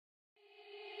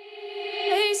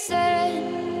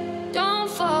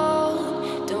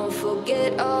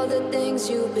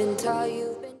taught,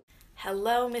 you've been...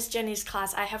 Hello, Miss Jenny's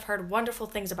class. I have heard wonderful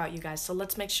things about you guys, so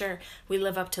let's make sure we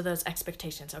live up to those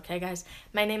expectations, okay, guys?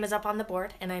 My name is up on the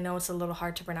board, and I know it's a little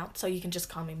hard to pronounce, so you can just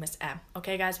call me Miss M,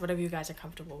 okay, guys? Whatever you guys are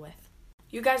comfortable with.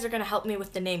 You guys are going to help me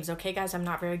with the names, okay, guys? I'm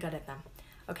not very good at them.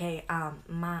 Okay,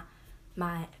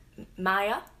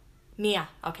 Mia.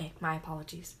 Okay, my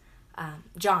apologies.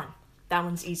 John. That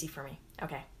one's easy for me.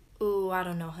 Okay. Ooh, I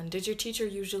don't know, hun. Did your teacher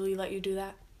usually let you do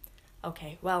that?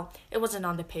 Okay, well, it wasn't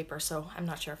on the paper, so I'm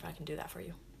not sure if I can do that for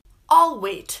you. I'll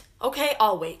wait. Okay,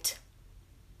 I'll wait.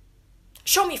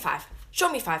 Show me 5.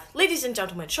 Show me 5. Ladies and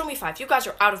gentlemen, show me 5. You guys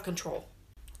are out of control.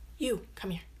 You,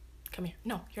 come here. Come here.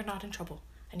 No, you're not in trouble.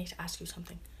 I need to ask you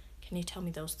something. Can you tell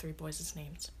me those 3 boys'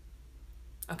 names?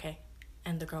 Okay,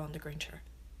 and the girl in the green shirt.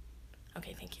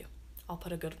 Okay, thank you. I'll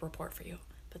put a good report for you,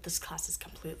 but this class is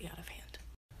completely out of hand.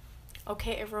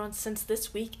 Okay, everyone, since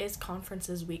this week is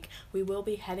conferences week, we will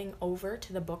be heading over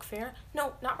to the book fair.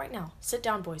 No, not right now. Sit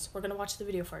down, boys. We're going to watch the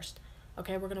video first.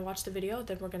 Okay, we're going to watch the video,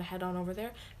 then we're going to head on over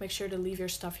there. Make sure to leave your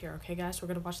stuff here, okay, guys? We're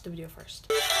going to watch the video first.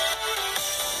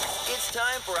 It's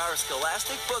time for our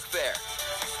Scholastic Book Fair.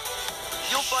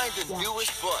 You'll find the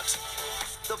newest books,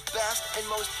 the best and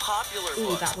most popular books.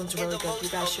 Ooh, that one's really good. You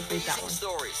guys should read that one.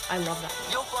 Stories. I love that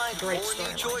one. You'll find Great more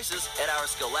new storyline. choices at our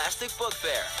Scholastic Book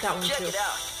Fair. That one Check too. it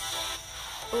out.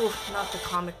 Ooh, not the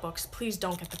comic books. Please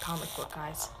don't get the comic book,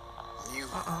 guys. New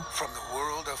from the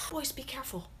world of... Boys, be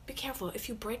careful. Be careful. If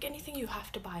you break anything, you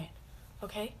have to buy it.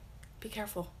 Okay? Be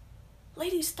careful.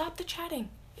 Ladies, stop the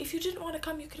chatting. If you didn't want to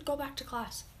come, you could go back to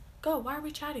class. Go. Why are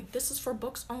we chatting? This is for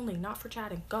books only, not for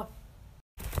chatting. Go.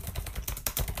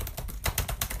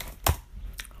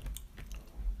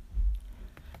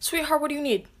 Sweetheart, what do you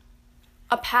need?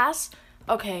 A pass?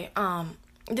 Okay,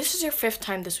 this is your 5th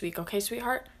time this week, okay,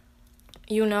 sweetheart?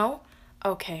 You know?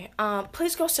 Okay,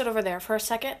 please go sit over there for a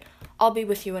second. I'll be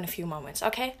with you in a few moments,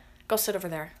 okay? Go sit over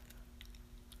there.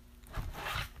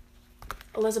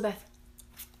 Elizabeth,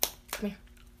 come here.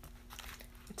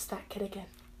 It's that kid again.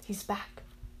 He's back.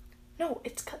 No,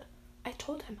 I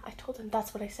told him,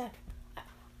 that's what I said.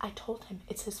 I told him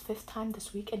it's his 5th time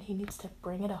this week and he needs to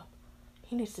bring it up.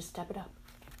 He needs to step it up.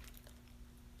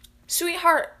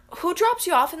 Sweetheart, who drops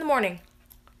you off in the morning?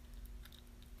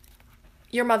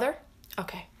 Your mother?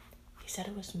 Okay. He said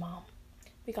it was Mom.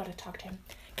 We gotta talk to him.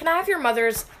 Can I have your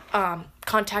mother's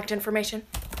contact information?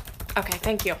 Okay,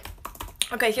 thank you.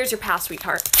 Okay, here's your pass,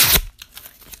 sweetheart.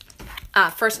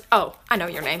 First, oh, I know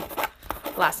your name.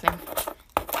 Last name.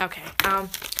 Okay,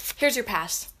 here's your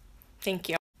pass. Thank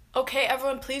you. Okay,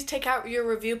 everyone, please take out your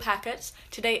review packets.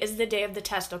 Today is the day of the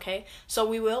test, okay? So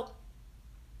we will...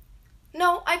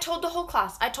 No, I told the whole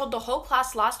class. I told the whole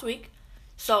class last week,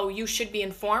 so you should be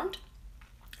informed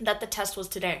that the test was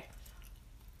today.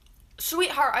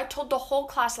 Sweetheart, I told the whole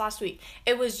class last week.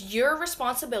 It was your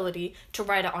responsibility to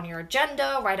write it on your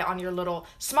agenda, write it on your little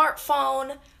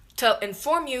smartphone to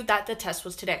inform you that the test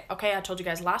was today. Okay, I told you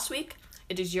guys last week.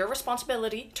 It is your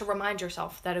responsibility to remind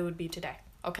yourself that it would be today.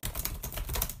 Okay.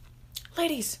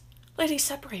 Ladies,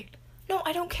 separate. No,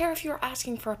 I don't care if you're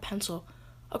asking for a pencil.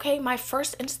 Okay, my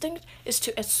first instinct is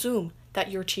to assume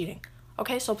that you're cheating.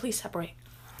 Okay, so please separate.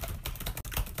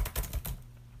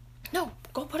 No,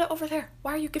 go put it over there.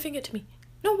 Why are you giving it to me?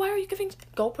 No, why are you giving it?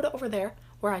 Go put it over there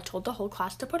where I told the whole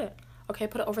class to put it. Okay,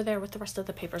 put it over there with the rest of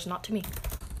the papers, not to me.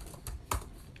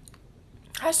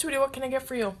 Hi, sweetie, what can I get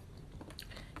for you?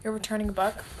 You're returning a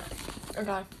book?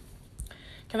 Okay.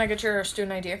 Can I get your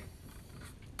student ID?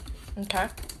 Okay.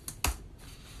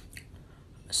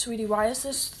 Sweetie, why is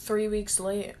this 3 weeks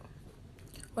late?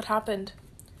 What happened?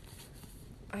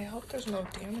 I hope there's no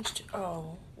damage to...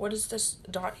 Oh, what is this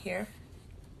dot here?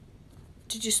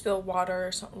 Did you spill water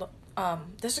or something?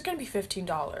 This is gonna be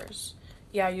 $15.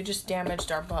 Yeah, you just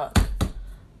damaged our book.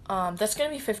 That's gonna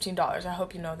be $15. I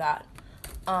hope you know that.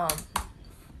 Are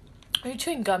you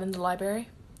chewing gum in the library?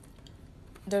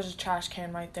 There's a trash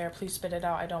can right there. Please spit it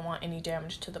out. I don't want any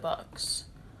damage to the books.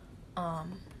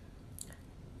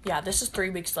 Yeah, this is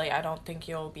 3 weeks late. I don't think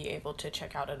you'll be able to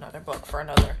check out another book for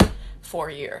another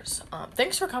 4 years.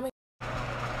 Thanks for coming.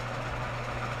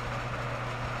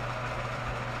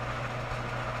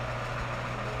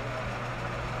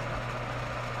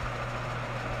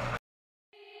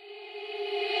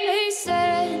 They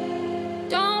said,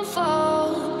 don't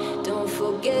fall, don't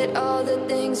forget all the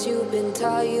things you've been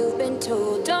taught, you've been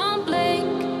told. Don't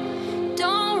blink,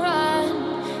 don't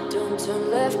run, don't turn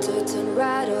left or turn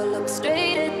right or look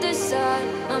straight at the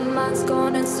sun. My mind's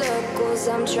going in circles,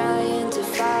 I'm trying to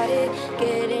fight it,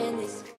 get in